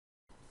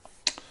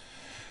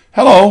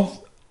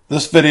Hello,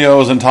 this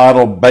video is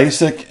entitled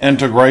Basic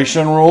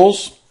Integration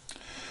Rules,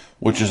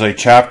 which is a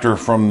chapter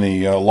from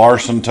the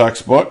Larson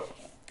textbook.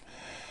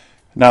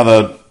 Now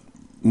the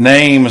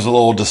name is a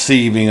little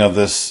deceiving of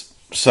this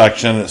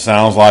section. It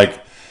sounds like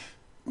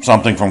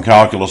something from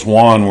Calculus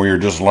 1 where you're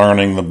just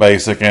learning the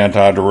basic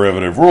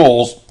antiderivative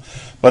rules,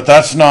 but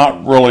that's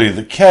not really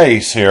the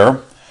case here.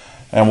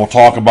 And we'll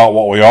talk about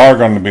what we are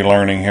going to be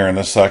learning here in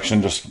this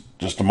section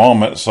just a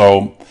moment.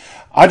 So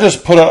I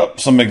just put up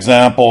some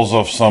examples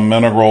of some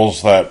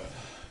integrals that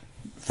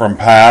from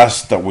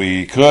past that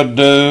we could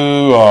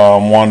do,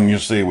 one you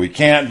see we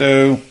can't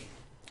do,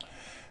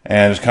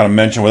 and just kind of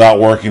mention without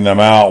working them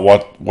out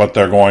what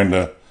they're going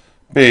to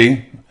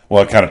be.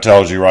 Well, it kind of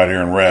tells you right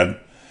here in red.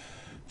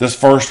 This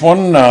first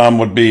one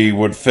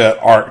would fit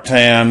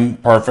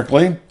arctan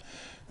perfectly.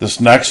 This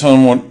next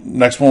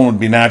one would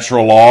be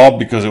natural log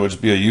because it would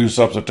just be a u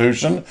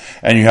substitution,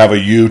 and you have a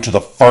u to the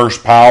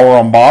first power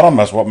on bottom.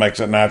 That's what makes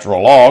it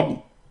natural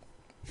log.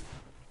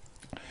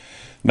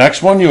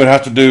 Next one, you would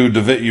have to do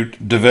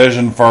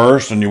division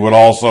first, and you would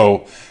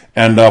also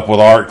end up with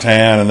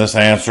arctan in this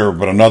answer,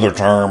 but another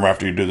term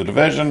after you do the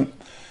division,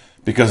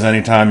 because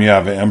anytime you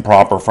have an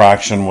improper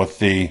fraction with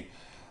the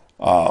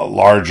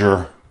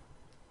larger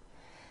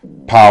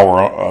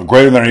power,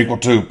 greater than or equal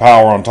to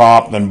power on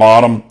top than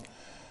bottom,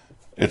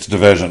 it's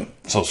division.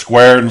 So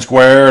squared and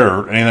squared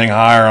or anything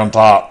higher on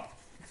top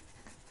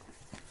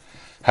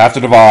have to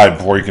divide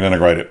before you can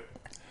integrate it.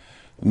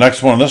 The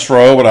next one in this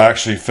row would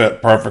actually fit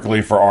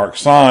perfectly for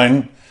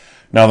arcsine.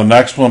 Now the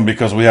next one,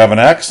 because we have an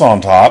x on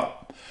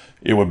top,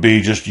 it would be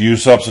just u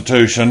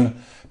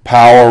substitution,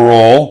 power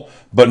rule,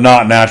 but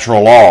not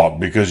natural log,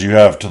 because you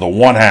have to the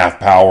 1/2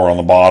 power on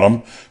the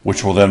bottom,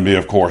 which will then be,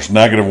 of course,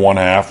 negative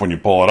 1/2 when you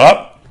pull it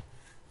up.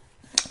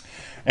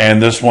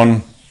 And this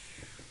one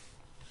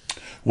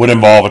would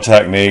involve a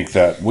technique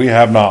that we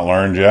have not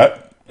learned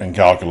yet in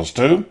Calculus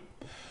 2,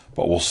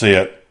 but we'll see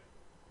it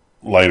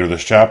later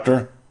this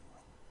chapter.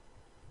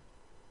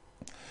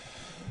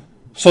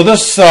 So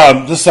this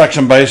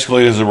section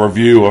basically is a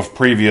review of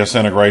previous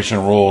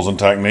integration rules and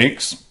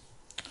techniques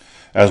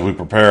as we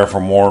prepare for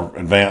more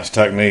advanced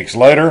techniques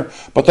later.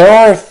 But there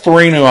are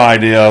 3 new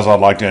ideas I'd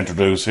like to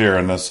introduce here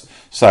in this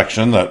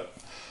section that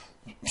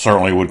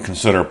certainly would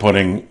consider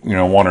putting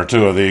 1 or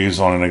 2 of these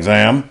on an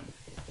exam.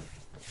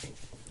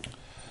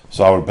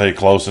 So I would pay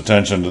close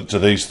attention to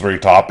these 3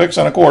 topics.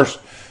 And of course,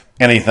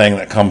 anything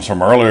that comes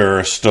from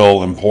earlier is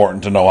still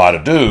important to know how to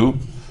do,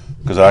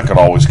 because that could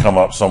always come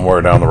up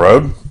somewhere down the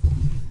road.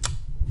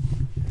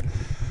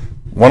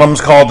 One of them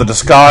is called the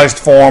disguised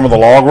form of the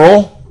log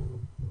rule.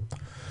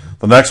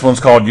 The next one's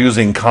called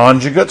using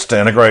conjugates to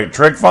integrate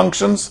trig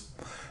functions,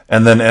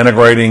 and then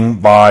integrating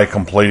by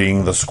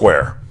completing the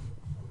square.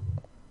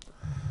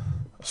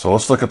 So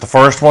let's look at the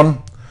first one,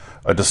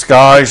 a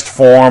disguised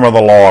form of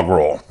the log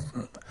rule.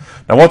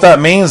 Now what that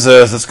means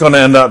is it's going to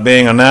end up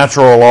being a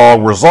natural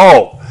log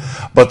result,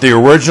 but the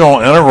original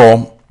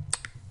integral,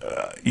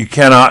 you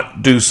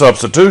cannot do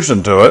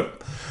substitution to it.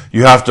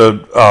 You have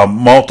to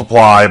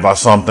multiply by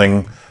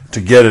something to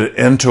get it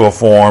into a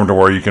form to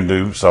where you can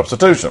do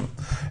substitution.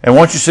 And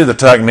once you see the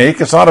technique,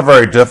 it's not a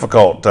very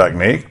difficult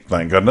technique.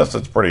 Thank goodness,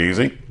 it's pretty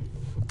easy.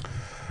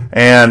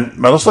 And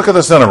now let's look at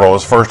this integral,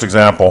 this first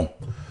example.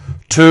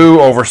 2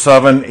 over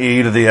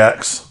 7e to the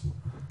x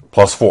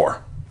plus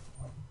 4.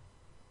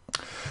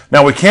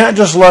 Now we can't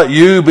just let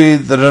u be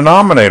the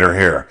denominator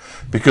here,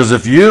 because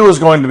if u is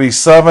going to be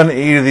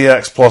 7e to the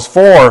x plus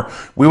 4,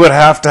 we would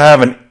have to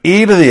have an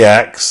e to the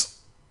x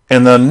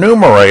in the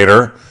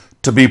numerator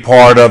to be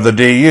part of the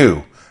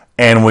du,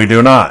 and we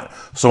do not.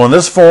 So in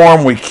this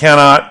form, we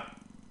cannot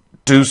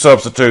do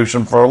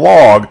substitution for a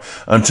log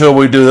until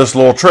we do this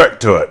little trick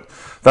to it.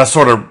 That's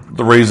sort of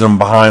the reason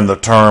behind the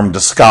term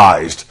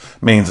disguised.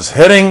 It means it's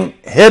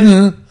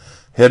hidden,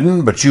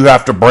 but you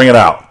have to bring it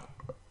out.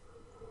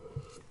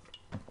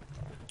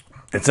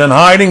 It's in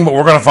hiding, but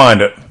we're going to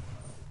find it.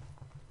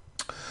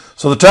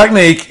 So the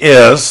technique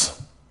is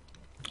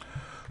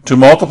to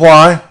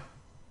multiply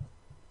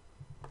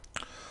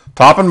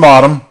top and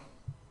bottom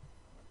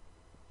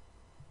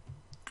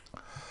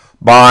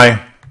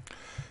by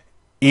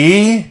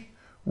e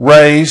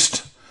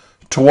raised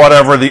to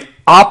whatever the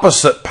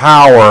opposite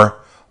power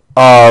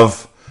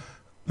of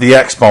the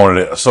exponent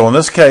is. So in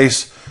this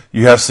case,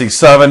 you have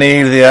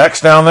 7e to the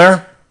x down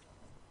there.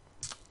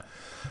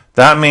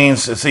 That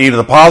means it's e to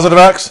the positive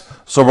x.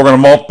 So we're going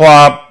to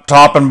multiply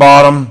top and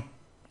bottom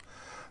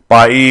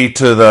by e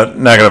to the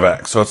negative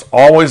x. So it's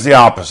always the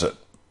opposite.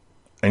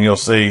 And you'll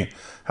see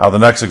how the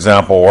next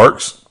example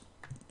works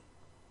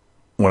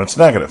when it's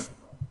negative.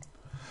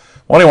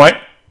 Well, anyway,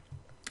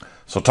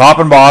 so top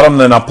and bottom,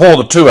 then I pull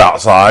the 2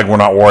 outside. We're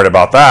not worried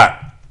about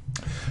that.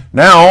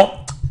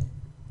 Now,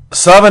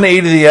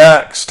 7e to the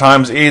x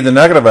times e to the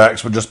negative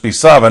x would just be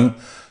 7,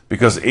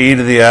 because e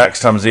to the x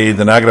times e to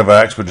the negative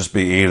x would just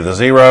be e to the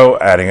 0,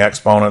 adding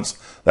exponents,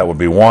 that would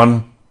be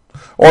 1.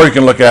 Or you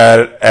can look at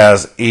it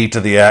as e to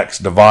the x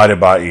divided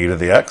by e to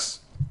the x.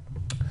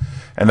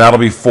 And that'll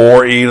be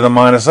 4e to the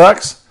minus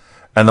x,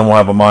 and then we'll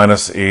have a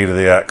minus e to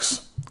the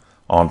x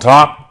on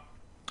top.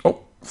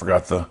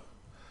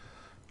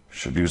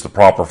 should use the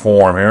proper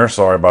form here.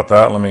 Sorry about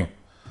that. Let me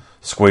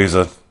squeeze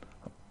it.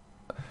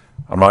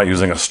 I'm not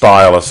using a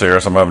stylus here,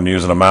 so I'm having to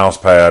use a mouse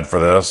pad for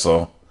this.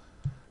 So,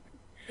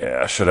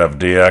 yeah, I should have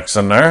dx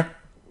in there.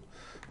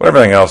 But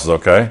everything else is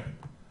okay.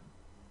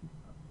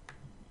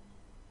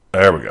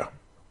 There we go.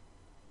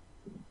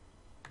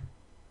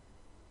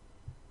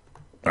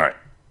 All right.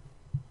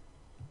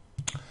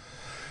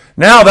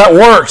 Now that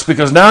works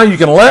because now you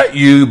can let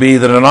u be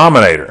the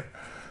denominator.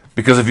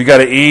 Because if you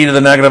got an e to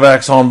the negative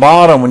x on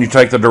bottom, when you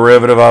take the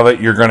derivative of it,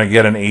 you're going to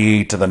get an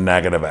e to the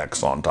negative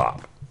x on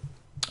top.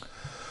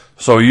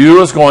 So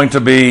u is going to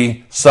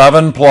be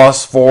 7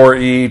 plus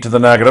 4e to the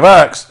negative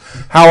x.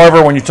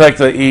 However, when you take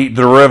the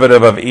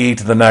derivative of e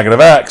to the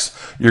negative x,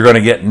 you're going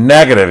to get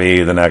negative e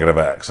to the negative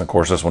x. Of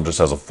course, this one just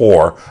has a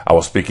 4. I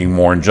was speaking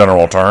more in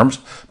general terms,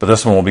 but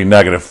this one will be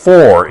negative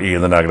 4e to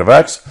the negative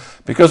x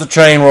because the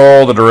chain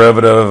rule, the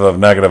derivative of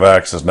negative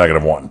x is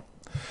negative 1.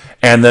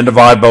 And then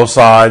divide both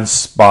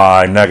sides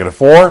by negative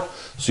 4.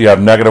 So you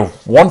have negative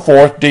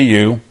 1/4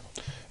 du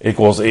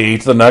equals e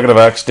to the negative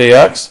x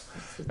dx.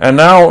 And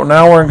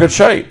now we're in good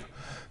shape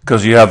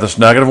because you have this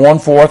negative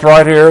 1/4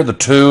 right here, the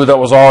 2 that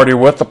was already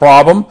with the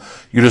problem.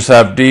 You just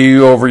have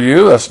du over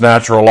u. That's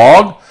natural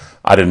log.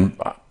 I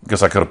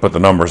guess I could have put the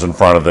numbers in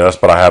front of this,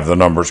 but I have the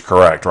numbers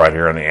correct right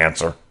here in the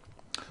answer.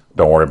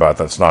 Don't worry about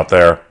that. It's not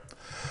there.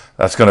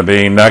 That's going to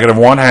be negative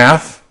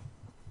 1/2.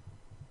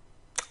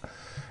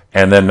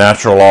 And then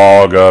natural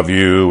log of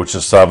u, which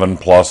is 7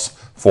 plus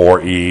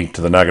 4e to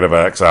the negative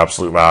x,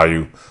 absolute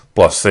value,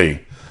 plus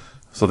c.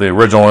 So the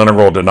original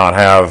integral did not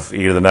have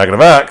e to the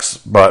negative x,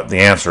 but the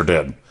answer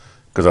did,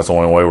 because that's the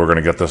only way we're going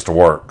to get this to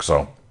work.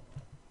 So,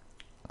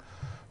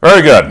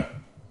 very good.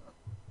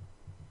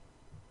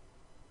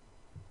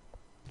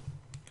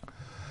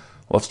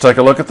 Let's take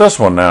a look at this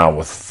one now.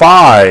 With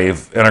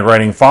 5,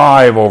 integrating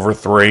 5 over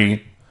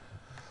 3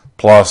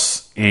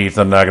 plus e to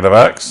the negative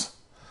x.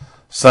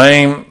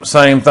 Same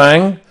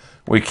thing.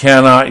 We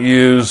cannot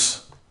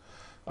use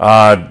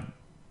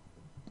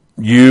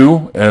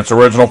u in its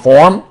original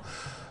form.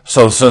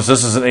 So since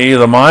this is an e to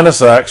the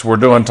minus x, we're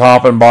doing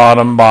top and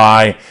bottom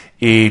by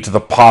e to the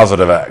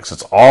positive x.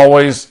 It's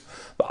always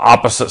the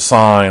opposite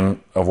sign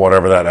of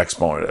whatever that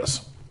exponent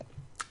is.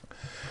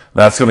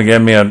 That's going to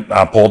give me,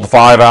 I pulled the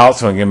 5 out,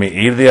 it's going to give me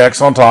e to the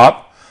x on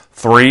top,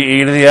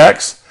 3e to the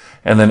x,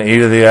 and then e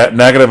to the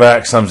negative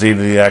x times e to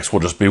the x will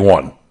just be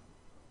 1.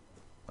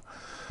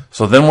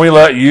 So then we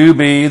let u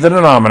be the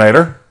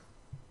denominator,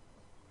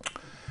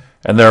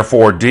 and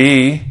therefore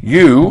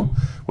du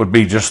would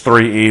be just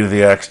 3e to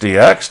the x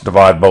dx.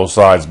 Divide both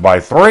sides by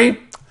 3,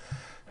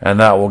 and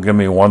that will give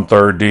me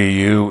 1/3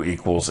 du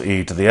equals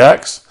e to the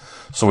x.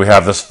 So we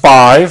have this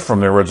 5 from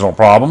the original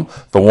problem,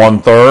 the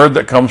 1/3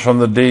 that comes from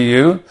the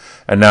du,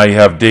 and now you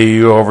have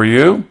du over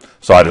u.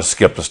 So I just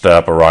skipped a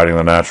step of writing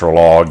the natural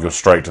log, go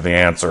straight to the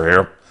answer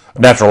here.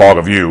 Natural log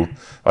of u.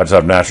 I just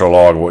have natural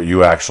log of what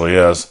u actually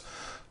is.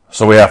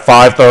 So we have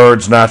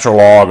 5/3 natural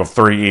log of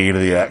 3e to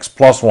the x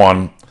plus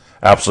 1,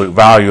 absolute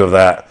value of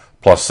that,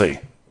 plus c.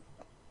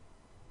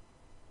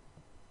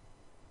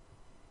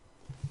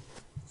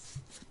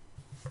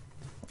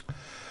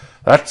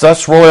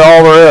 That's really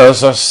all there is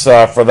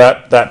for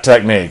that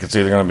technique. It's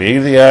either going to be e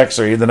to the x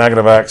or e to the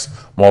negative x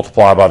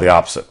multiplied by the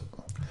opposite.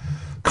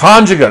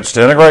 Conjugates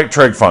to integrate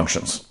trig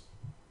functions.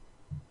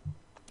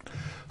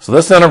 So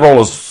this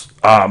integral is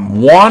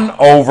 1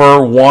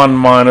 over 1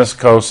 minus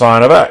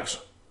cosine of x.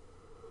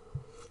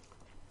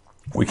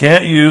 We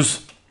can't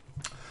use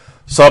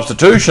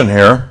substitution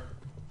here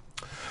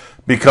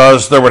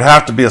because there would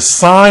have to be a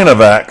sine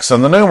of x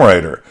in the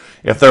numerator.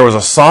 If there was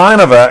a sine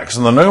of x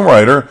in the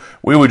numerator,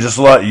 we would just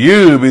let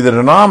u be the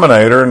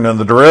denominator, and then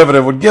the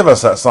derivative would give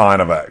us that sine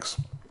of x.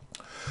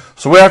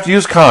 So we have to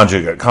use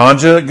conjugate.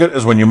 Conjugate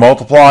is when you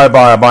multiply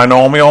by a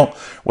binomial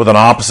with an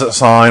opposite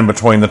sign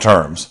between the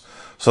terms.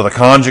 So the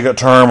conjugate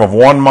term of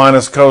 1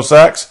 minus cos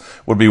x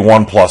would be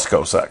 1 plus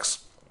cos x.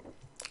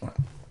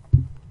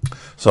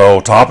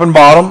 So top and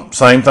bottom,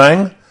 same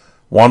thing,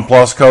 1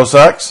 plus cos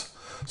x.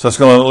 So it's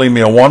going to leave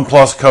me a 1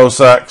 plus cos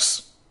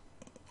x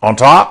on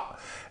top,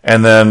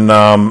 and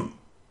then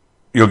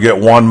you'll get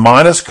 1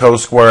 minus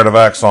cos squared of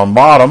x on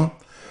bottom.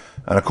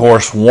 And of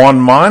course,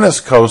 1 minus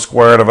cos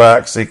squared of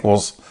x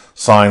equals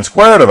sine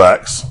squared of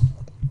x.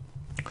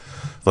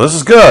 So this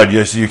is good.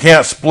 You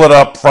can't split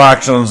up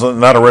fractions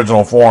in that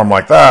original form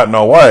like that,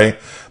 no way,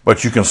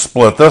 but you can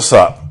split this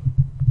up.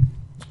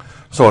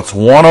 So it's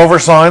 1 over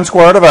sine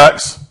squared of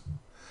x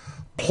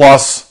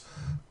plus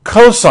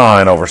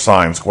cosine over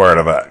sine squared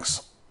of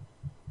x.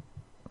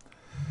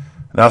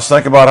 Now let's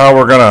think about how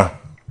we're going to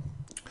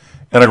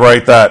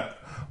integrate that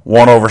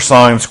 1 over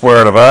sine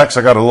squared of x.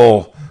 I got a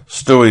little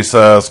Stewie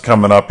says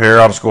coming up here.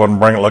 I'll just go ahead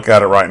and look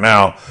at it right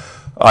now.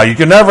 You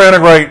can never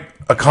integrate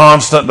a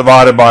constant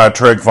divided by a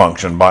trig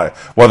function, by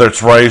whether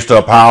it's raised to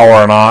a power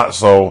or not.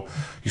 So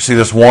you see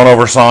this 1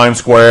 over sine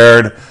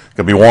squared. It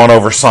could be 1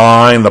 over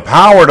sine. The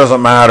power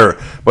doesn't matter,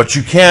 but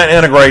you can't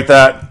integrate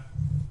that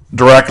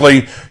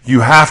directly.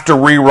 You have to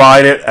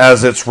rewrite it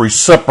as its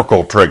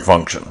reciprocal trig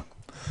function.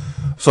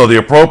 So the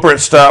appropriate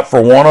step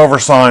for 1 over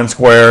sine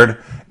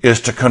squared is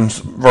to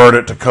convert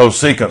it to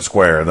cosecant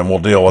squared. Then we'll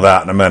deal with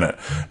that in a minute.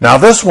 Now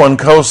this one,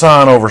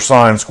 cosine over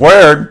sine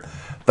squared,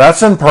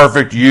 that's in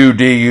perfect u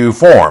du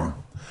form,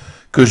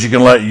 because you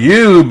can let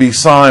u be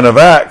sine of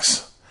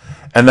x,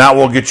 and that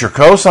will get your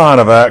cosine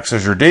of x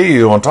as your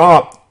du on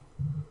top.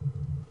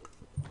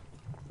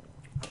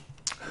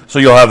 So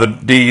you'll have the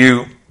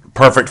du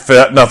perfect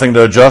fit, nothing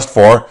to adjust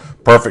for,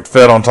 perfect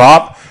fit on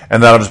top,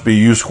 and that'll just be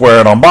u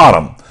squared on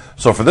bottom.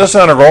 So for this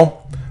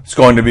integral, it's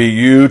going to be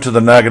u to the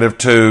negative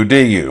 2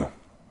 du.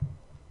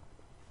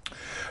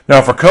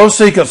 Now for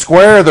cosecant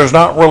squared, there's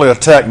not really a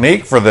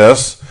technique for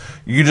this.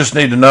 You just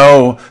need to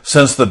know,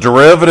 since the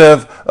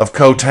derivative of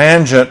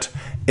cotangent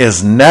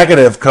is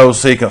negative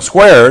cosecant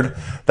squared,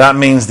 that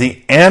means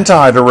the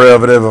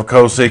antiderivative of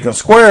cosecant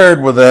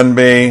squared would then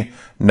be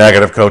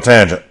negative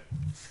cotangent.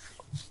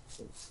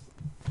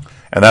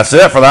 And that's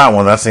it for that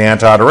one. That's the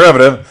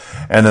antiderivative.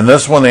 And then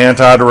this one, the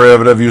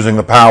antiderivative using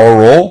the power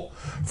rule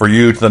for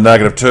u to the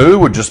negative 2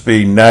 would just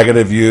be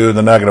negative u to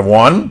the negative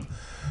 1.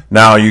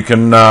 Now you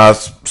can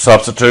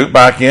substitute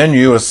back in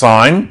u as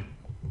sine.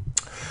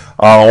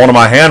 One of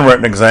my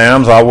handwritten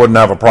exams, I wouldn't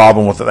have a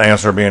problem with the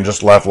answer being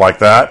just left like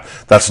that.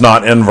 That's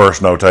not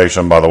inverse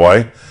notation, by the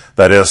way.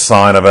 That is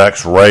sine of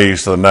x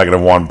raised to the negative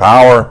 1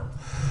 power.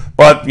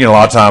 But, you know, a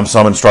lot of times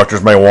some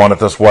instructors may want it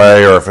this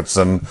way, or if it's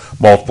in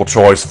multiple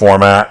choice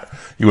format,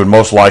 you would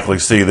most likely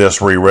see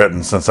this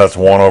rewritten. Since that's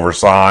 1 over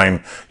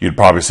sine, you'd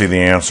probably see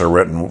the answer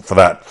written for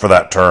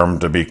that term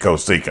to be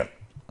cosecant.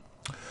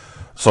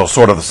 So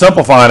sort of the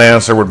simplified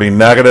answer would be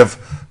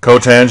negative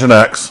cotangent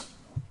x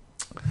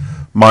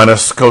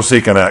minus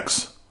cosecant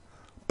x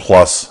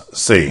plus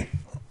c.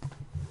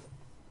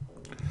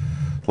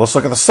 Let's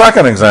look at the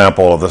second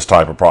example of this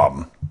type of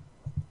problem.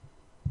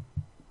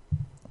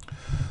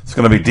 It's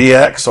going to be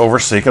dx over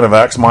secant of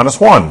x minus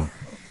 1.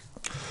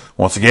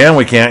 Once again,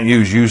 we can't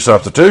use u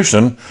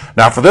substitution.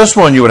 Now for this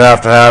one, you would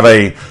have to have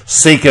a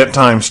secant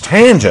times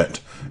tangent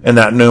in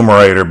that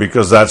numerator,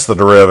 because that's the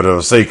derivative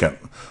of secant.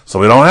 So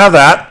we don't have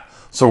that,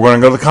 so we're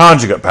going to go the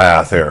conjugate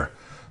path here.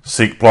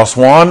 Sec plus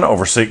 1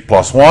 over sec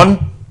plus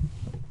 1.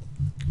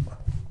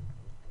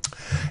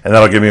 And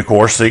that'll give me, of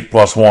course, sec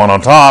plus 1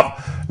 on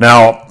top.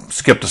 Now,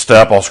 skip a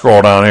step, I'll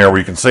scroll down here where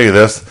you can see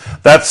this.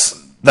 That's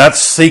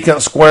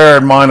secant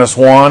squared minus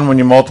 1 when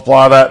you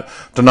multiply that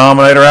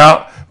denominator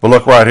out. But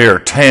look right here,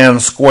 tan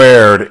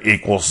squared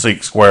equals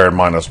sec squared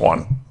minus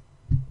 1.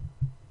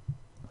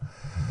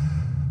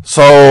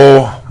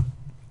 So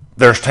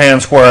there's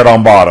tan squared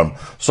on bottom.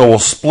 So we'll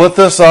split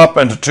this up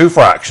into two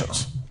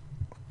fractions.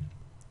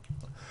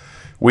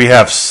 We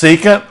have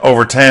secant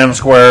over tan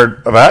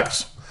squared of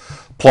x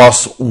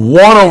plus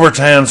 1 over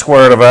tan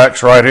squared of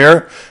x right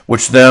here,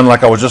 which then,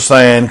 like I was just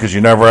saying, because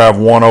you never have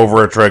 1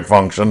 over a trig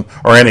function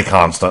or any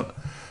constant,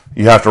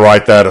 you have to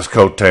write that as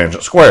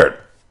cotangent squared.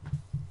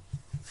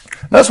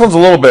 This one's a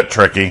little bit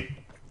tricky.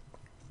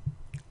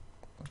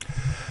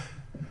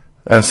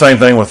 And same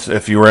thing with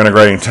if you were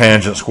integrating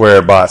tangent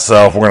squared by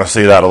itself. We're going to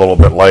see that a little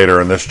bit later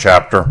in this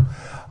chapter.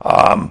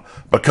 But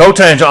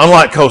cotangent,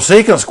 unlike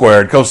cosecant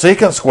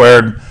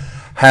squared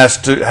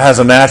has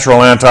a natural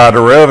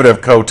antiderivative.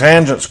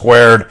 Cotangent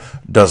squared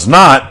does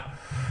not.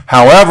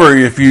 However,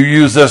 if you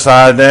use this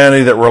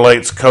identity that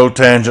relates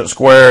cotangent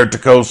squared to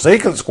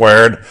cosecant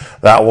squared,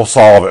 that will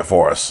solve it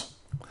for us.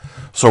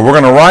 So we're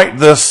going to write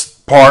this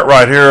part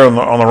right here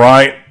on the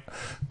right,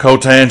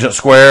 cotangent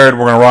squared,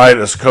 we're going to write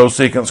it as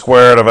cosecant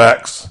squared of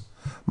x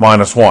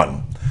minus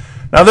 1.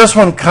 Now this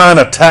one kind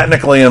of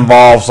technically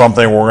involves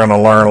something we're going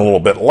to learn a little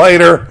bit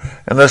later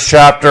in this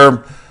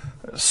chapter.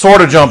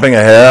 Sort of jumping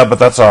ahead, but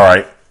that's all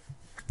right.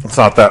 It's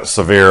not that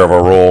severe of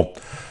a rule.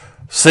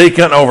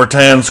 Secant over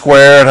tan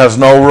squared has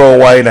no real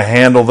way to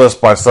handle this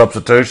by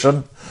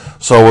substitution.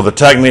 So with the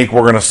technique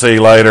we're going to see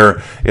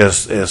later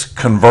is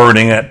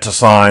converting it to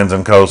sines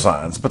and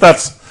cosines. But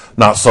that's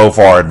not so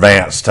far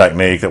advanced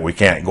technique that we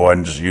can't go ahead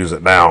and just use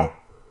it now.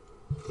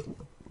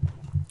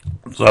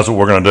 So that's what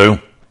we're going to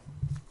do.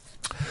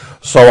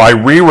 So I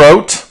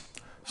rewrote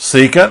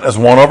secant as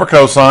 1 over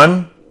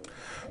cosine,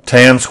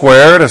 tan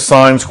squared as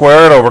sine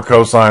squared over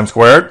cosine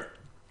squared.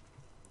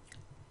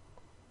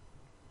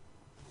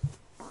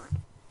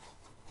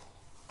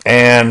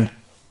 And,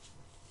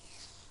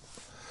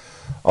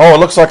 oh, it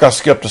looks like I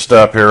skipped a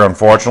step here,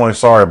 unfortunately.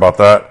 Sorry about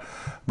that.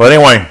 But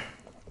anyway,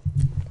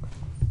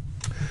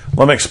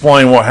 let me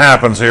explain what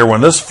happens here.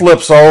 When this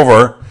flips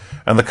over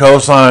and the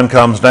cosine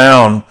comes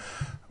down,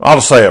 I'll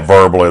just say it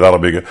verbally, that'll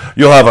be good.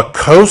 You'll have a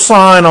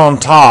cosine on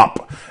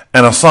top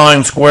and a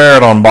sine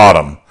squared on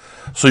bottom.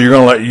 So you're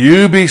going to let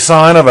u be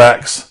sine of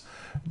x,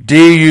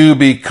 du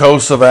be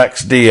cos of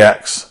x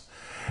dx.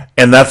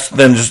 And that's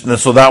then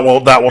so that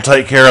will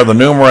take care of the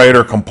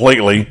numerator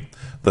completely,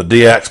 the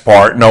dx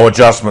part, no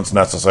adjustments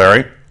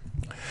necessary.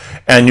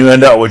 And you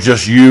end up with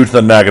just u to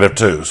the negative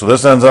 2. So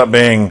this ends up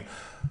being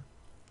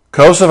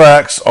cos of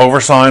x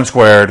over sine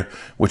squared,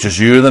 which is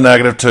u to the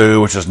negative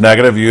 2, which is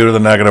negative u to the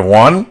negative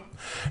 1.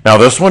 Now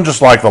this one,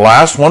 just like the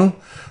last one,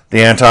 the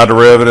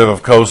antiderivative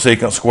of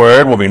cosecant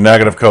squared will be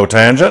negative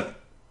cotangent.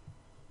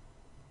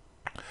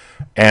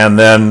 and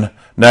then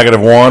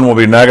negative 1 will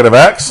be negative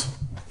x.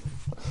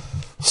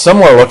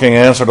 Similar looking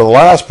answer to the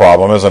last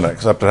problem, isn't it?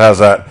 Except it has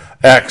that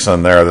x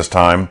in there this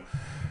time.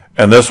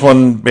 And this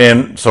one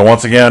being, so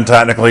once again,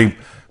 technically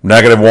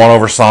negative 1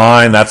 over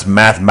sine, that's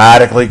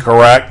mathematically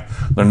correct.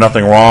 There's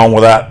nothing wrong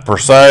with that per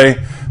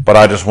se, but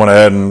I just went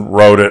ahead and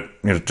wrote it,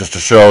 just to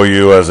show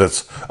you as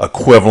its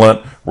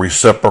equivalent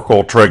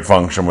reciprocal trig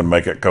function would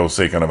make it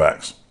cosecant of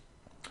x.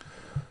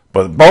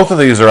 But both of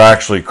these are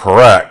actually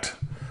correct.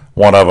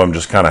 One of them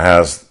just kind of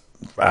has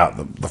out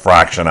the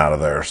fraction out of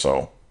there.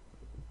 So,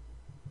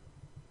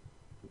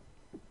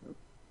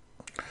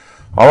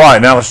 all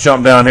right, now let's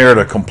jump down here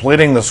to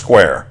completing the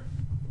square.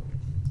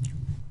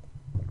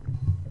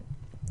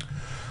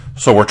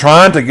 So we're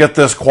trying to get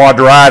this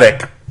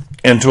quadratic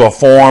into a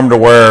form to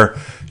where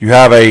you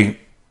have a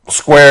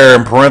square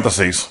in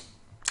parentheses,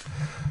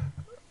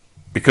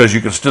 because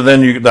you can still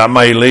that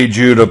may lead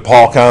you to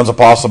all kinds of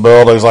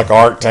possibilities like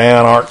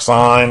arctan,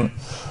 arcsine,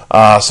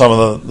 some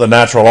of the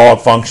natural log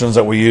functions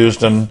that we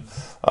used in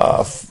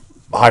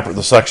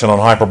the section on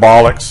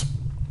hyperbolics.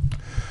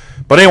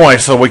 But anyway,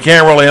 so we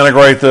can't really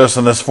integrate this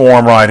in this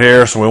form right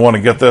here, so we want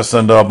to get this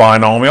into a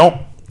binomial.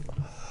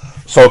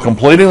 So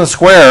completing the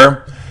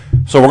square,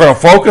 so we're going to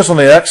focus on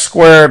the x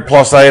squared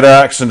plus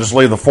 8x and just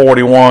leave the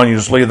 41. You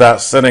just leave that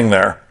sitting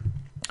there.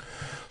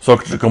 So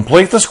to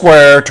complete the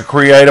square, to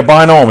create a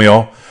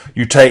binomial,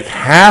 you take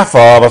half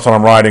of, that's what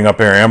I'm writing up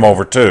here, m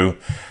over 2,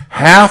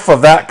 half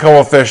of that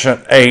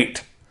coefficient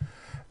 8,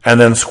 and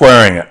then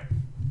squaring it.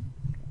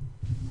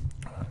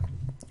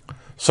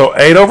 So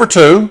 8 over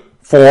 2,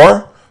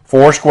 4,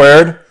 4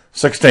 squared,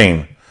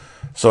 16.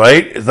 So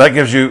 8, that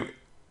gives you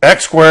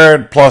x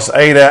squared plus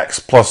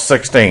 8x plus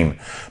 16.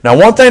 Now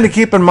one thing to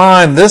keep in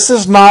mind, this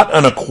is not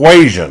an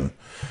equation.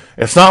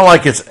 It's not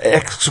like it's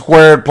x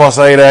squared plus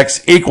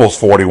 8x equals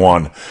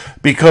 41.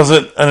 Because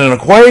in an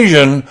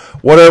equation,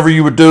 whatever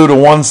you would do to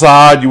one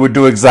side, you would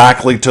do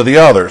exactly to the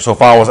other. So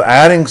if I was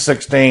adding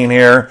 16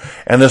 here,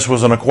 and this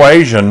was an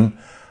equation,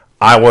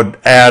 I would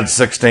add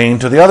 16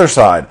 to the other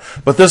side.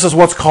 But this is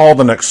what's called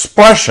an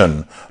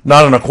expression,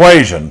 not an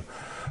equation.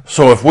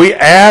 So if we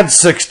add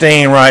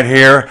 16 right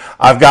here,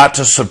 I've got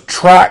to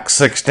subtract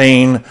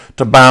 16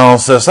 to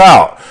balance this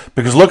out.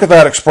 Because look at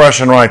that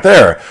expression right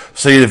there.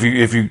 See,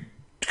 if you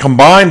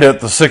combined it,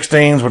 the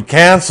 16s would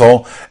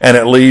cancel, and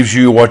it leaves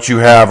you what you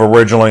have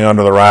originally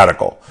under the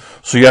radical.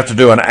 So you have to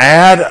do an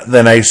add,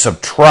 then a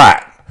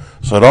subtract.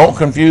 So don't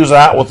confuse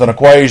that with an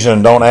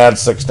equation. Don't add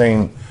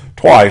 16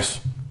 twice.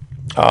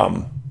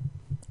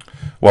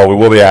 Well, we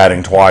will be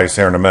adding twice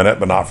here in a minute,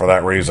 but not for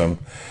that reason.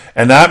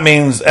 And that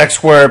means x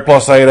squared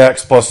plus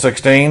 8x plus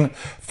 16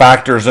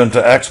 factors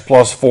into x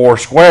plus 4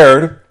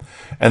 squared.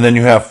 And then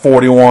you have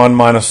 41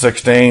 minus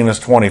 16 is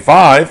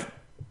 25.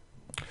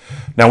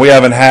 Now, we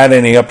haven't had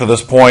any up to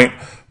this point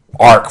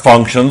arc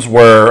functions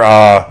where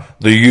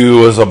the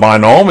u is a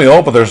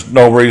binomial, but there's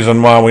no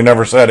reason why we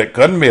never said it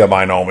couldn't be a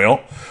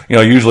binomial. You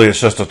know, usually it's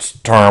just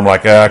a term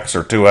like x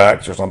or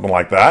 2x or something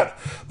like that.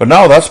 But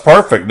no, that's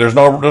perfect. There's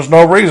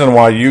no reason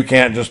why u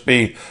can't just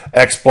be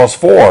x plus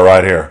 4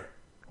 right here.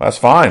 That's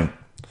fine.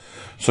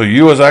 So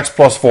u is x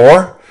plus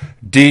 4,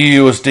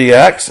 du is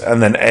dx,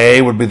 and then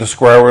a would be the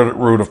square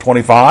root of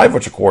 25,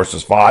 which of course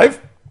is 5.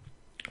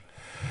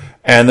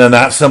 And then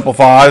that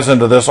simplifies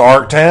into this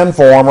arctan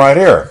form right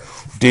here.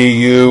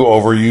 Du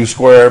over u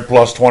squared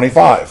plus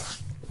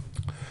 25.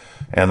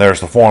 And there's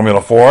the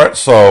formula for it.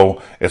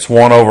 So it's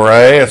 1 over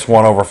a, it's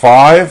 1 over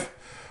 5.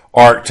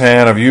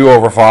 Arctan of u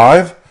over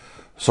 5.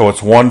 So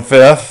it's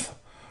 1/5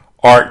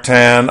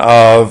 arctan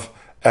of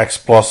x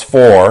plus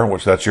 4,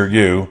 which that's your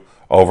u,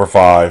 over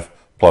 5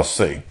 plus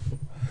c.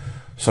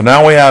 So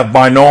now we have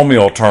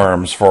binomial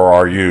terms for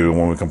our u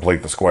when we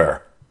complete the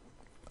square.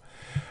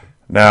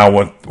 Now,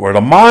 with a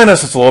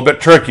minus, it's a little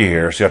bit tricky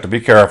here, so you have to be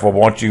careful. But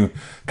once you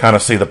kind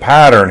of see the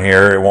pattern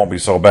here, it won't be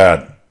so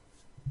bad.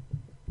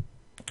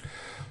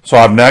 So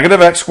I have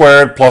negative x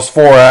squared plus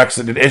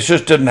 4x. It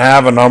just didn't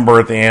have a number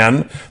at the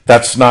end.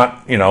 That's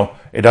not,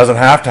 it doesn't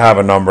have to have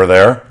a number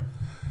there.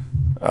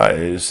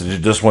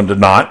 This one did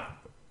not.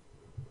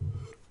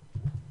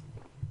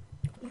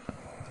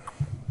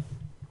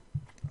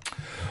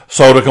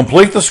 So to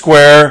complete the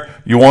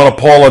square, you want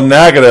to pull a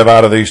negative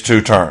out of these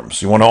two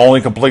terms. You want to only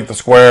complete the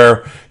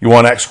square. You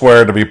want x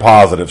squared to be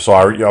positive. So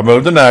I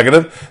moved the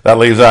negative. That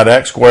leaves out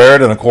x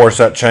squared, and of course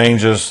that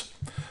changes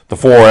the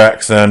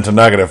 4x into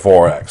negative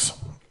 4x.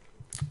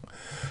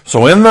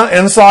 So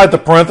inside the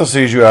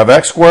parentheses, you have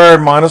x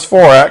squared minus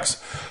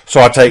 4x.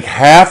 So I take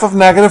half of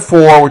negative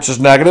 4, which is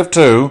negative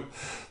 2,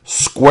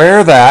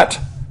 square that.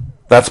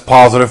 That's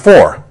positive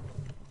 4.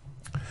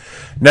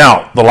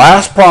 Now, the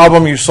last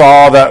problem you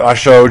saw that I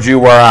showed you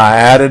where I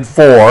added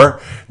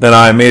 4, then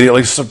I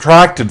immediately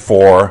subtracted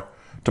 4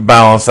 to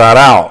balance that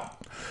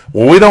out.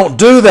 Well, we don't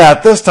do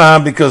that this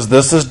time because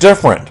this is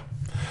different.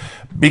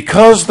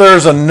 Because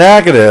there's a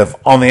negative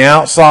on the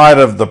outside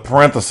of the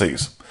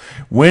parentheses,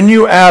 when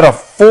you add a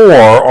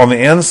 4 on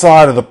the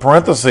inside of the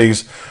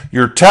parentheses,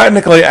 you're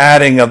technically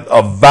adding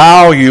a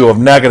value of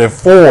negative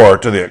 4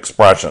 to the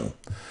expression.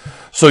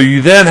 So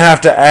you then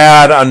have to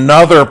add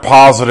another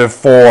positive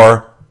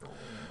 4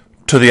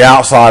 to the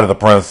outside of the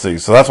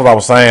parentheses. So that's what I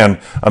was saying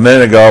a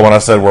minute ago when I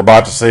said we're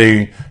about to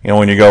see,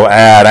 when you go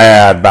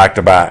add back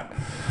to back.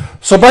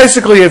 So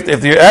basically, if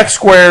the x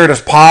squared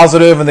is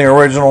positive in the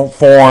original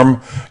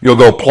form, you'll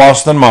go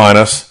plus then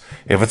minus.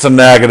 If it's a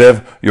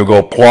negative, you'll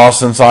go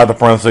plus inside the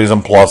parentheses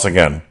and plus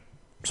again.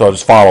 So it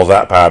just follows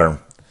that pattern.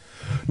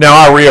 Now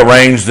I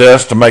rearranged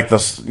this to make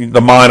this,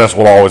 the minus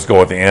will always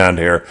go at the end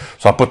here.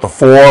 So I put the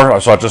 4,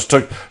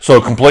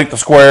 so complete the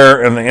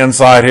square in the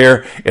inside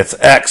here. It's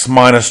x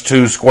minus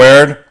 2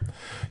 squared.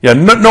 Yeah,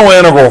 no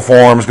integral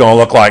form is going to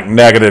look like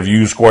negative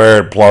u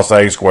squared plus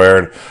a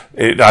squared.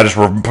 I just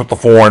put the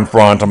 4 in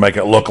front to make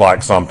it look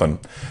like something.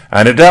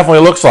 And it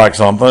definitely looks like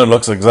something. It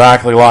looks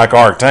exactly like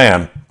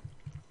arctan.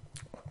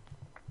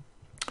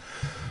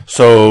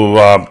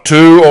 So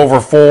 2 over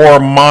 4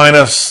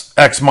 minus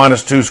x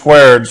minus 2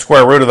 squared,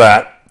 square root of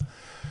that.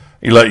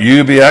 You let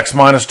u be x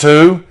minus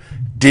 2,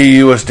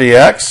 du is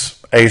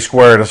dx, a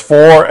squared is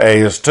 4, a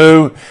is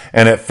 2,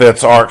 and it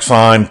fits arc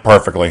sine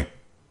perfectly.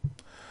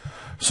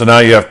 So now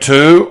you have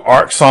 2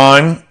 arc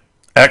sine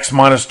x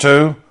minus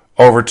 2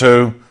 over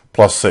 2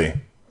 plus c.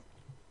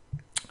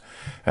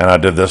 And I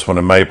did this one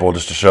in Maple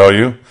just to show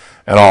you.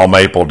 And all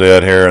Maple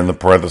did here in the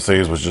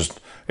parentheses was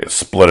just, it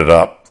split it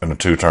up into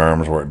 2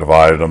 terms where it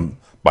divided them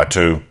by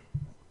 2.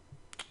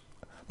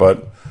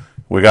 But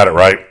we got it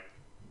right.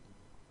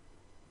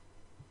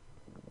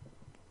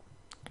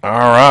 All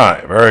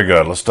right, very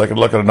good. Let's take a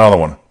look at another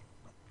one.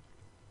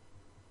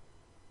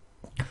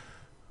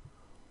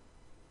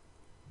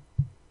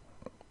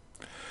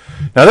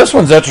 Now this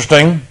one's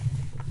interesting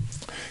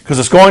because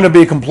it's going to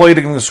be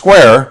completing the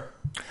square,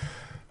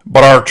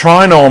 but our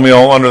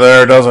trinomial under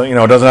there doesn't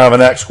have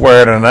an x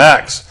squared and an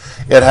x.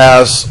 It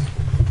has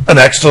an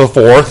x to the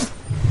 4th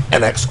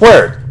and x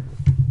squared.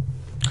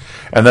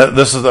 And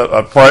this is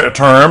a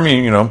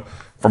term,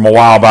 from a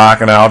while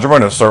back in algebra,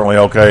 and it's certainly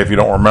okay if you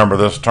don't remember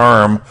this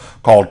term,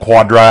 called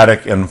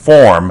quadratic in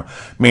form,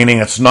 meaning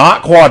it's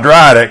not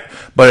quadratic,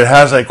 but it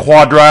has a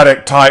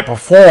quadratic type of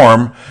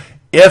form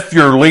if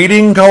your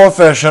leading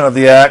coefficient of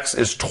the x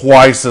is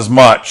twice as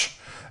much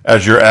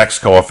as your x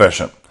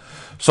coefficient.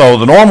 So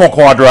the normal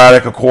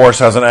quadratic, of course,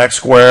 has an x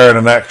squared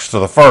and an x to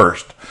the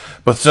 1st.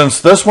 But since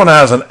this one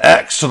has an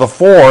x to the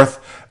 4th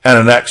and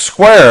an x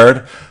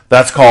squared,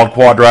 that's called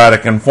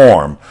quadratic in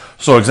form.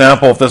 So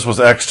example, if this was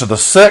x to the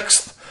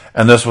 6th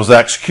and this was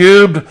x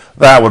cubed,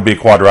 that would be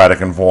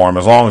quadratic in form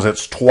as long as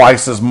it's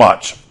twice as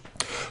much.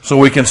 So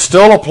we can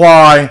still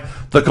apply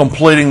the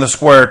completing the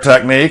square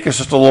technique. It's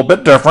just a little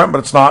bit different, but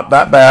it's not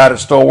that bad. It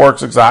still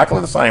works exactly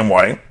the same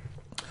way.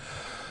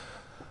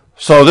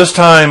 So this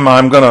time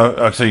I'm going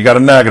to, so you got a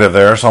negative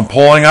there, so I'm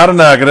pulling out a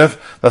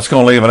negative. That's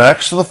going to leave an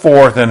x to the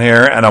 4th in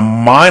here and a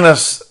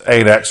minus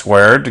 8x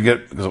squared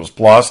because it was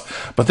plus.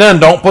 But then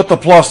don't put the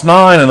plus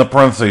 9 in the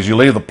parentheses. You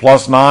leave the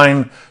plus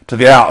 9 to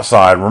the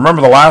outside.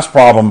 Remember the last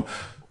problem,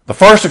 the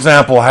first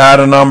example had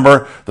a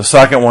number, the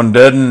second one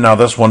didn't, now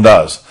this one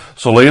does.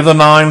 So leave the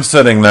 9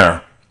 sitting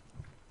there.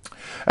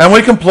 And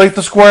we complete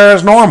the square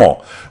as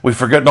normal. We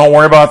forget, don't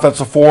worry about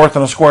that's a 4th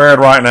and a squared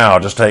right now.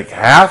 Just take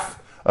half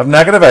of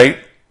negative 8,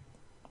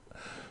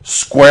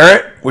 square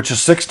it, which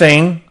is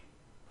 16,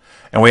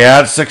 and we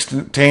add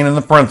 16 in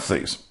the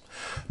parentheses.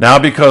 Now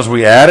because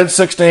we added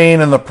 16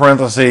 in the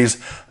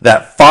parentheses,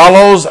 that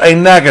follows a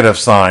negative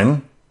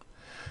sign.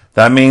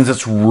 That means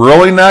it's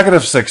really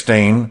negative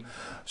 16,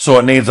 so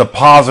it needs a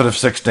positive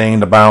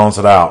 16 to balance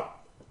it out.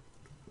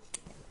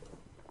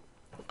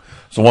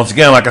 So once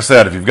again, like I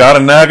said, if you've got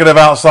a negative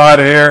outside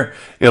of here,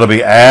 it'll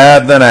be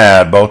add, then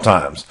add both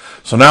times.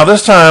 So now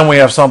this time we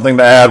have something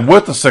to add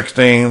with the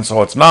 16,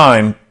 so it's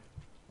 9.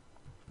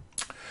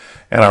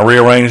 And I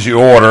rearrange the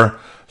order.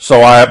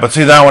 But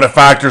see now when it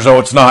factors,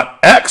 it's not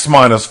x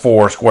minus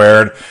 4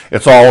 squared,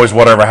 it's always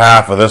whatever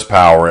half of this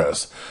power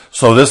is.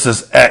 So this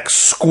is x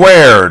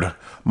squared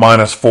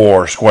minus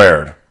 4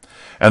 squared.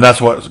 And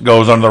that's what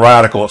goes under the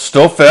radical. It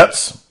still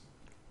fits.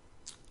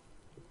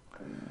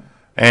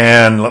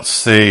 And let's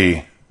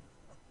see.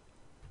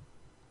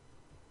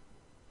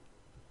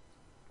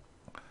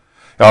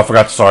 Oh, I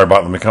forgot. Sorry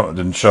about them.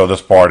 Didn't show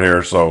this part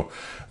here. So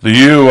the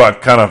u,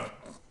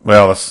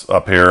 that's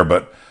up here,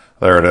 but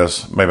there it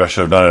is. Maybe I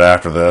should have done it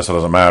after this. It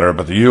doesn't matter.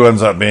 But the u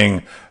ends up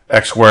being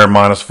x squared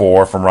minus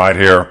 4 from right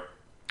here.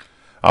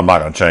 I'm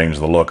not going to change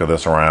the look of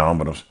this around,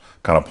 but it's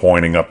kind of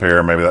pointing up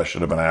here. Maybe that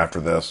should have been after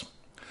this.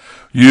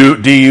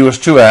 Du is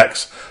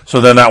 2x,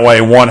 so then that way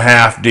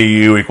 1/2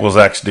 du equals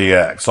x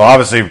dx. So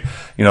obviously,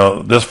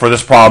 for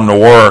this problem to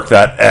work,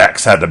 that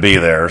x had to be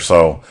there.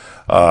 So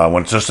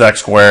when it's just x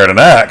squared and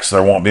x,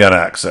 there won't be an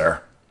x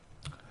there.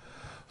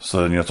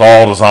 So it's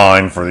all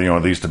designed for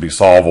these to be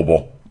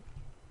solvable.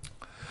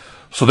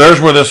 So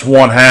there's where this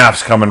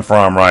 1/2's coming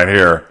from right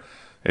here.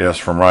 Is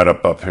from right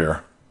up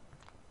here.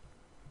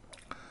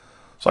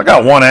 So I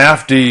got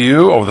 1/2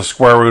 du over the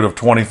square root of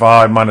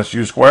 25 minus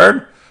u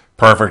squared.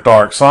 Perfect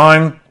arc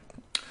sine.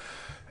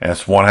 And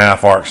it's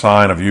 1/2 arc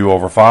sine of u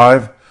over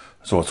 5.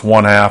 So it's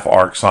 1/2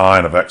 arc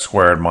sine of x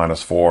squared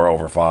minus 4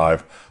 over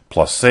 5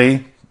 plus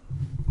c.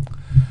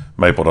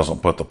 Maple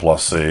doesn't put the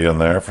plus c in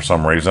there for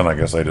some reason. I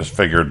guess they just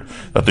figured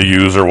that the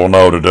user will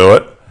know to do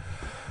it.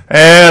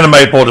 And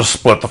Maple just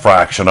split the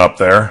fraction up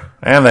there.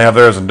 And they have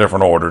theirs in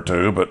different order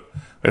too, but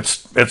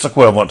it's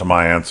equivalent to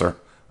my answer.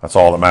 That's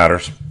all that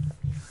matters.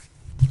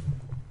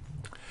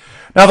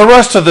 Now the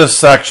rest of this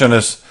section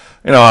is,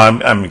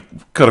 I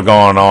could have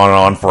gone on and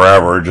on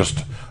forever,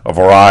 just a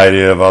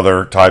variety of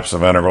other types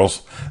of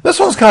integrals. This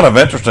one's kind of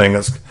interesting.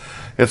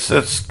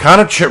 It's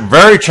kind of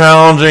very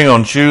challenging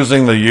on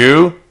choosing the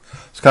u.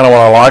 It's kind of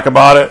what I like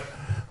about it.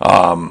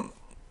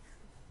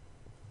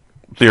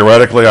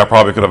 Theoretically, I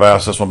probably could have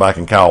asked this one back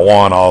in Cal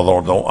 1,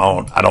 although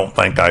I don't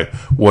think I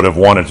would have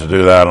wanted to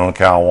do that on a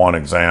Cal 1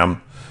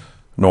 exam,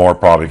 nor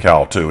probably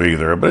Cal 2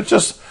 either. But it's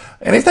just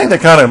anything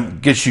that kind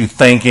of gets you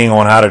thinking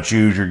on how to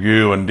choose your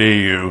u and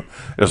du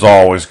is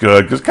always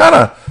good, because kind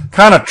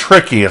of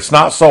tricky. It's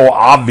not so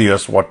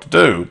obvious what to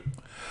do.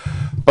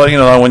 But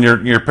when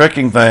you're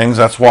picking things,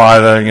 that's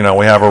why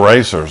we have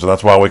erasers. So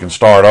that's why we can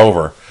start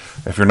over.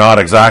 If you're not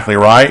exactly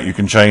right, you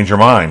can change your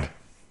mind.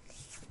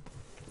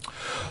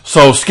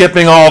 So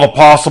skipping all the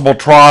possible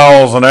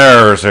trials and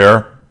errors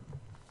here,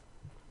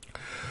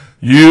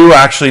 u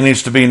actually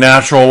needs to be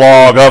natural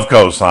log of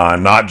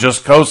cosine, not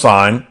just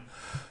cosine,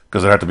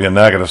 because there have to be a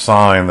negative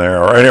sign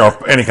there, or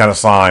any kind of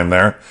sign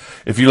there.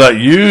 If you let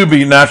u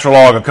be natural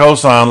log of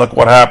cosine, look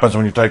what happens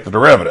when you take the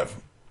derivative.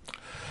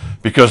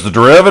 Because the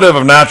derivative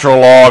of natural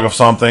log of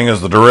something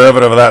is the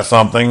derivative of that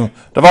something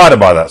divided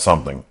by that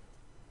something.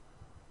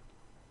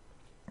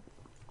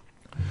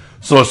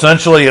 So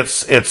essentially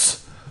it's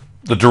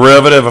the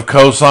derivative of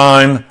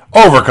cosine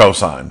over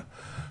cosine.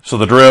 So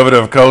the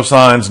derivative of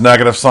cosine's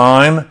negative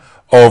sine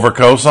over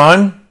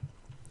cosine.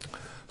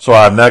 So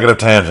I have negative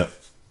tangent.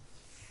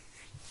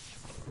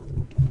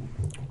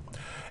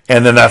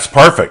 And then that's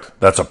perfect.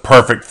 That's a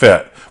perfect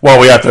fit. Well,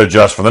 we have to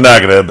adjust for the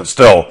negative, but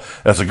still,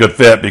 that's a good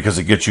fit because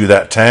it gets you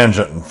that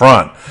tangent in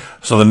front.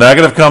 So the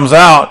negative comes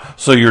out,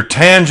 so your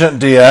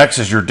tangent dx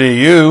is your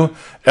du,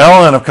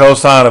 ln of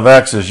cosine of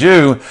x is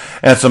u,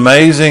 and it's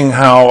amazing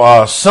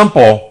how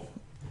simple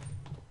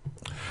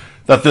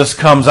that this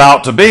comes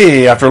out to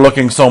be after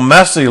looking so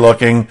messy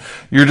looking.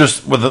 You're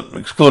just,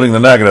 excluding the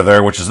negative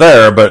there, which is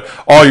there, but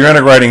all you're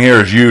integrating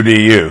here is u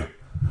du.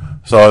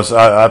 So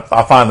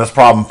I find this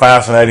problem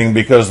fascinating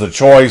because the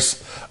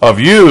choice of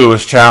u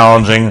is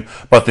challenging,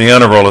 but the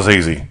integral is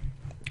easy.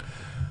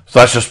 So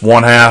that's just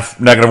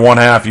negative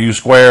 1/2 u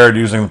squared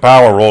using the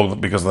power rule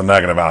because of the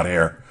negative out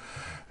here.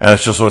 And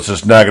it's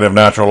just negative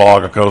natural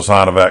log of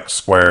cosine of x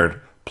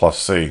squared plus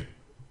c.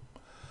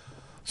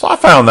 So I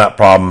found that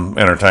problem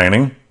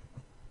entertaining.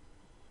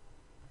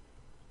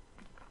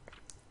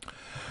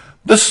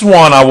 This is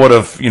one I would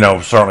have,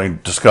 certainly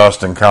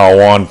discussed in Cal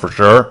 1 for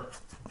sure.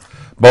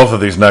 Both of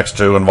these next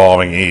two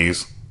involving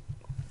e's.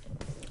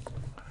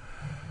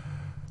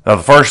 Now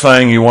the first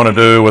thing you want to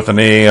do with an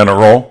e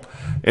integral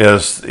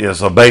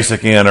is a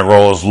basic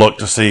integral is look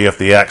to see if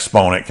the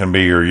exponent can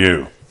be your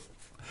u.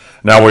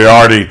 Now we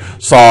already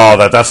saw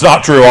that that's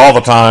not true all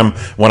the time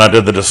when I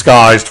did the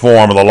disguised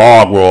form of the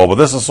log rule, but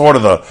this is sort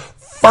of the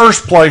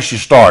first place you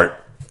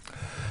start.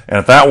 And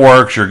if that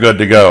works, you're good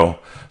to go.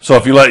 So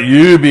if you let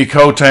u be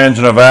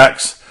cotangent of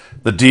x,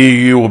 the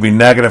du will be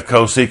negative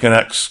cosecant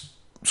x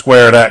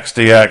squared x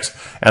dx,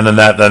 and then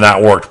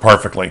that worked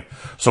perfectly.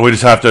 So we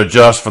just have to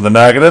adjust for the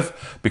negative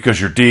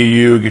because your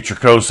du gets your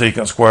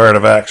cosecant squared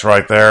of x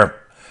right there,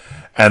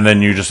 and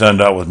then you just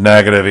end up with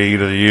negative e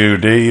to the u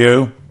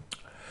du.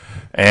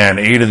 And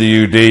e to the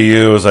u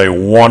du is a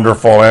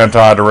wonderful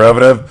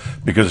antiderivative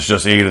because it's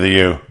just e to the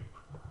u.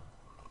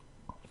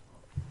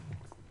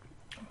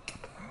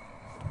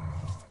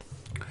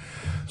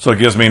 So it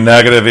gives me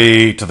negative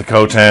e to the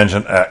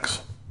cotangent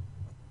x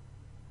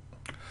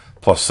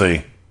plus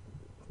c.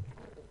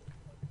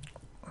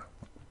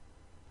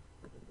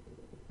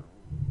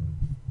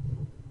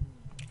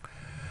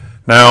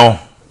 Now,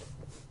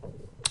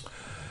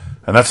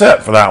 and that's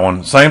it for that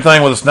one. Same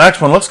thing with this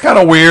next one. Looks kind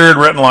of weird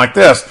written like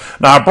this.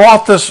 Now I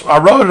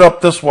wrote it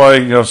up this way,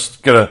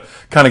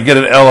 kind of get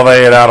it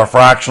elevated out of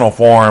fractional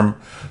form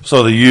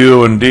so the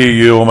u and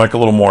du will make a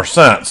little more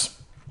sense.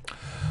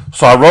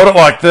 So I wrote it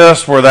like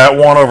this, where that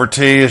 1 over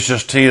t is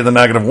just t to the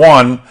negative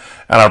 1,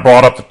 and I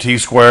brought up the t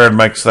squared,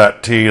 makes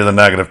that t to the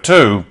negative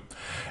 2.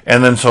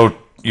 And then so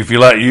if you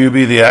let u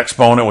be the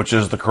exponent, which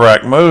is the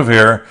correct move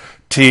here,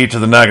 t to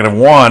the negative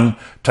 1,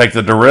 take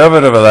the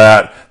derivative of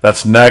that,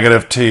 that's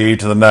negative t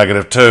to the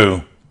negative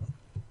 2.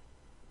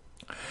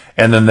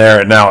 And then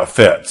now it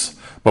fits.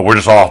 But we're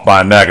just off by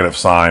a negative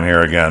sign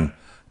here again.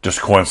 Just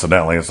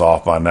coincidentally, it's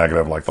off by a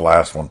negative like the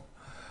last one.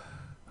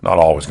 Not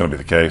always going to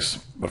be the case,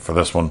 but for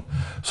this one.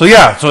 So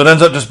yeah, so it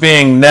ends up just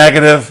being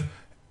negative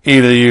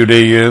e to the u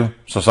du.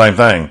 So same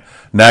thing.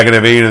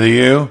 Negative e to the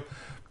u.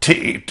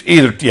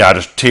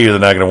 Just t to the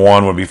negative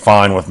 1 would be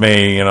fine with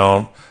me,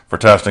 for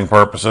testing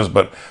purposes,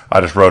 but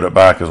I just wrote it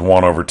back as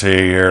 1 over t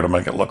here to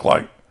make it look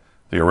like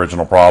the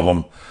original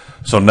problem.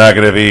 So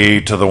negative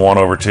e to the 1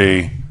 over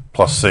t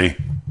plus c.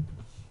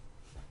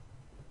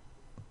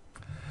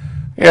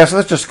 Yeah, so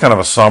that's just kind of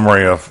a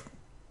summary of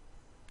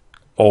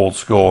old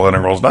school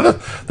integrals. Now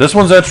this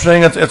one's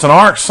interesting. It's an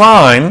arc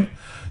sine,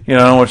 you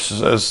know, which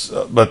is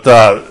but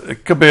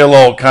it could be a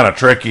little kind of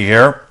tricky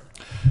here,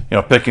 you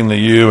know, picking the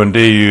u and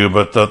du.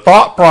 But the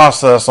thought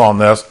process on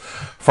this,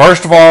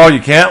 first of all, you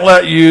can't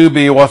let u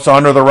be what's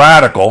under the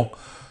radical,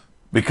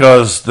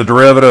 because the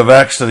derivative of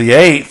x to the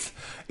 8th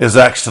is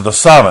x to the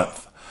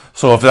 7th.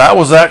 So if that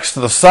was x to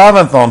the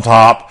 7th on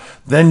top,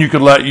 then you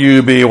could let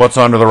u be what's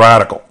under the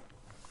radical.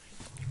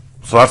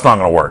 So that's not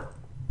going to work.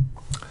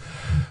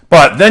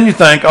 But then you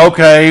think,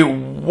 okay,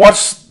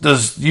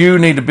 does u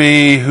need to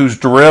be whose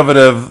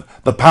derivative,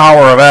 the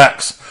power of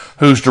x,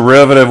 whose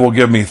derivative will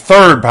give me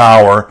third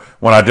power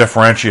when I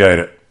differentiate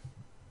it?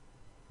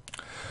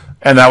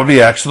 And that would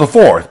be x to the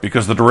 4th,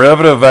 because the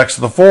derivative of x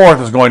to the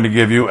 4th is going to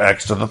give you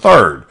x to the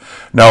 3rd.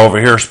 Now over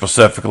here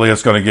specifically,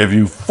 it's going to give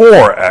you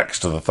 4x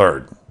to the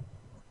 3rd.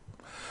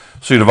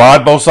 So you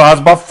divide both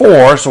sides by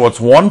 4, so it's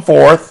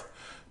 1/4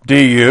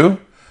 du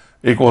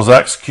equals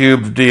x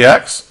cubed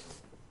dx.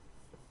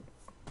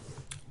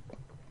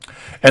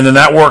 And then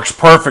that works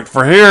perfect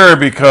for here,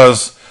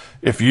 because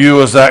if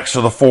u is x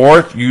to the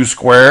 4th, u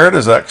squared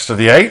is x to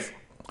the 8th.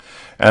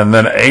 And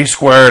then a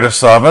squared is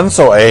 7,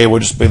 so a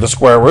would just be the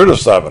square root of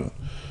 7.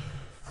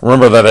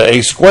 Remember that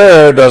a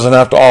squared doesn't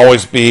have to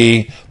always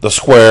be the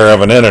square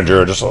of an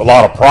integer. Just a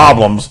lot of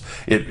problems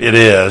it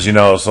is, you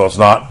know, so it's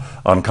not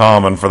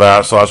uncommon for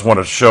that. So I just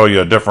wanted to show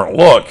you a different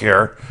look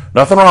here.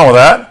 Nothing wrong with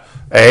that.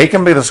 A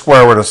can be the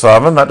square root of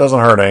 7. That doesn't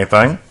hurt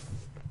anything.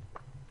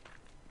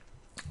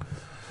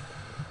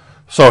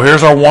 So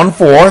here's our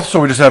 1/4.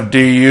 So we just have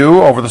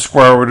du over the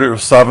square root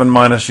of 7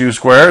 minus u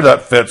squared.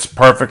 That fits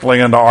perfectly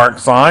into arc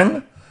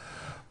sine.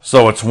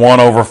 So it's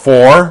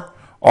 1/4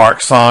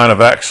 arc sine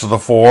of x to the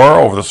 4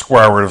 over the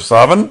square root of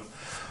 7.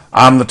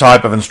 I'm the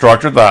type of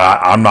instructor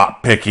that I'm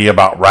not picky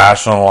about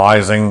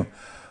rationalizing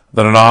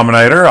the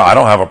denominator. I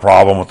don't have a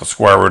problem with the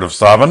square root of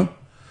 7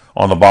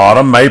 on the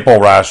bottom. Maple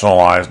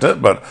rationalized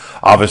it, but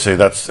obviously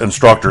that's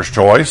instructor's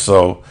choice.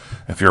 So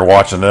if you're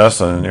watching this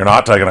and you're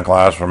not taking a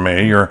class from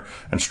me, your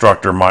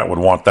instructor would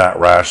want that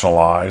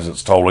rationalized.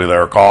 It's totally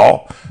their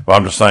call. But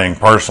I'm just saying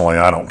personally,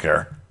 I don't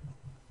care.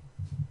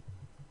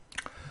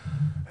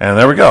 And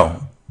there we go.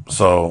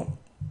 So,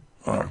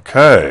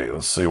 okay,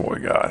 let's see what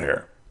we got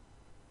here.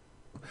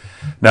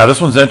 Now this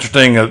one's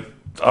interesting.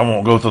 I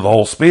won't go through the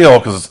whole spiel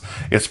because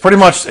it's pretty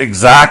much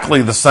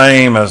exactly the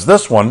same as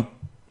this one,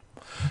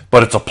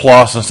 but it's a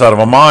plus instead of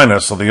a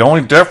minus. So the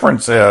only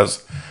difference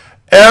is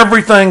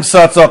everything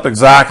sets up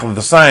exactly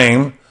the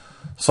same,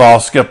 so I'll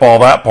skip all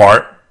that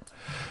part.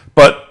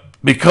 But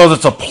because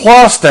it's a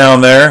plus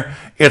down there,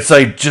 it's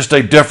just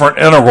a different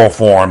integral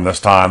form this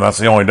time. That's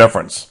the only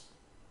difference.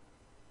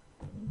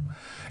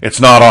 It's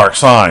not arc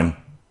sine.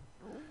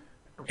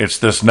 It's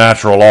this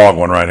natural log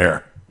one right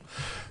here.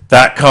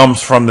 That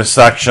comes from the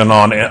section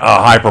on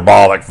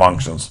hyperbolic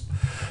functions.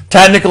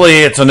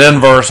 Technically, it's an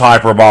inverse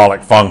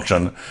hyperbolic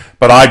function,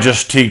 but I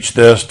just teach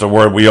this to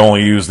where we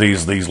only use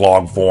these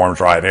log forms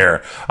right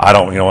here. I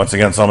don't, once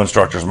again, some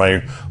instructors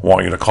may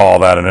want you to call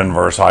that an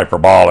inverse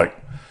hyperbolic,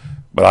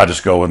 but I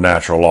just go with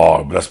natural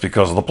log. But that's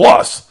because of the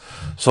plus.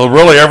 So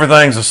really,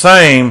 everything's the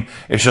same.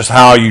 It's just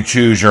how you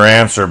choose your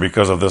answer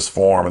because of this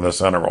form and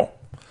this integral.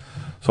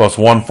 So it's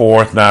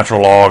 1/4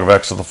 natural log of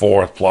x to the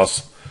 4th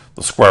plus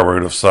the square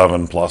root of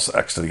 7 plus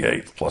x to the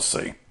 8th plus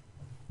c.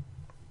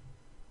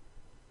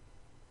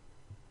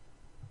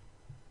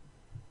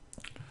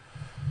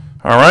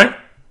 All right.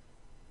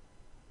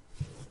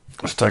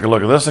 Let's take a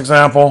look at this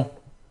example.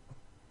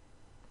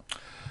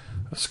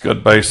 It's a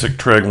good basic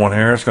trig one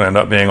here. It's going to end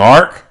up being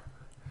arc.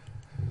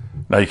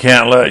 Now you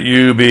can't let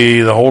u be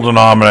the whole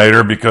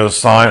denominator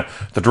because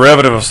the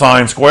derivative of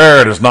sine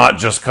squared is not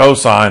just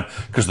cosine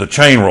because of the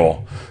chain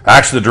rule.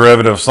 Actually, the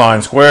derivative of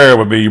sine squared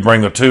would be you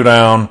bring the 2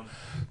 down,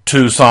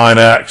 2 sine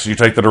x. You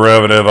take the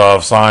derivative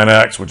of sine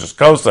x, which is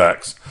cos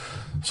x.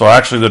 So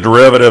actually the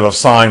derivative of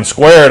sine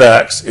squared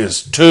x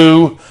is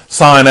 2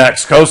 sine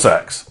x cos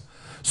x.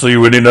 So you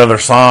would need another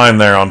sine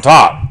there on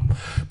top.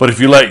 But if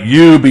you let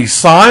u be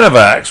sine of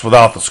x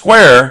without the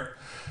square,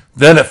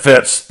 then it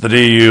fits the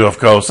du of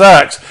cos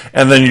x,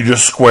 and then you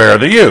just square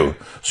the u.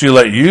 So you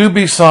let u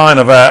be sine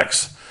of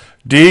x,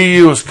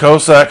 du is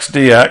cos x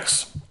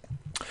dx,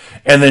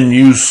 and then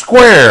u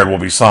squared will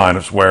be sine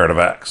of square root of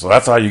x. So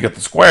that's how you get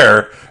the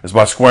square, is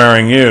by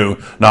squaring u,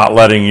 not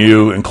letting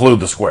u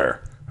include the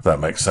square, if that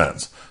makes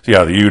sense. So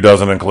yeah, the u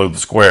doesn't include the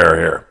square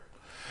here.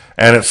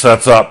 And it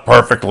sets up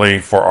perfectly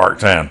for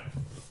arctan.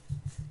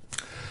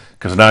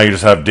 Because now you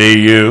just have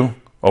du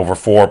over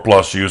 4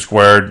 plus u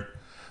squared.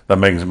 That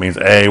means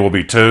a will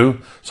be 2.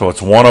 So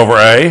it's 1 over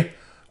a,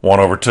 1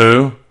 over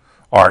 2,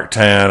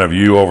 arctan of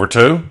u over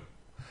 2.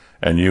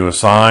 And u is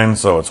sine,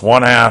 so it's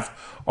 1/2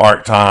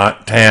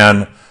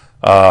 arctan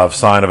of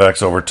sine of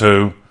x over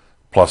 2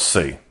 plus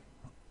c.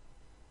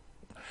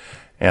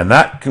 And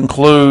that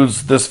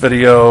concludes this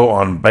video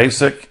on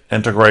basic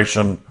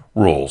integration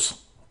rules.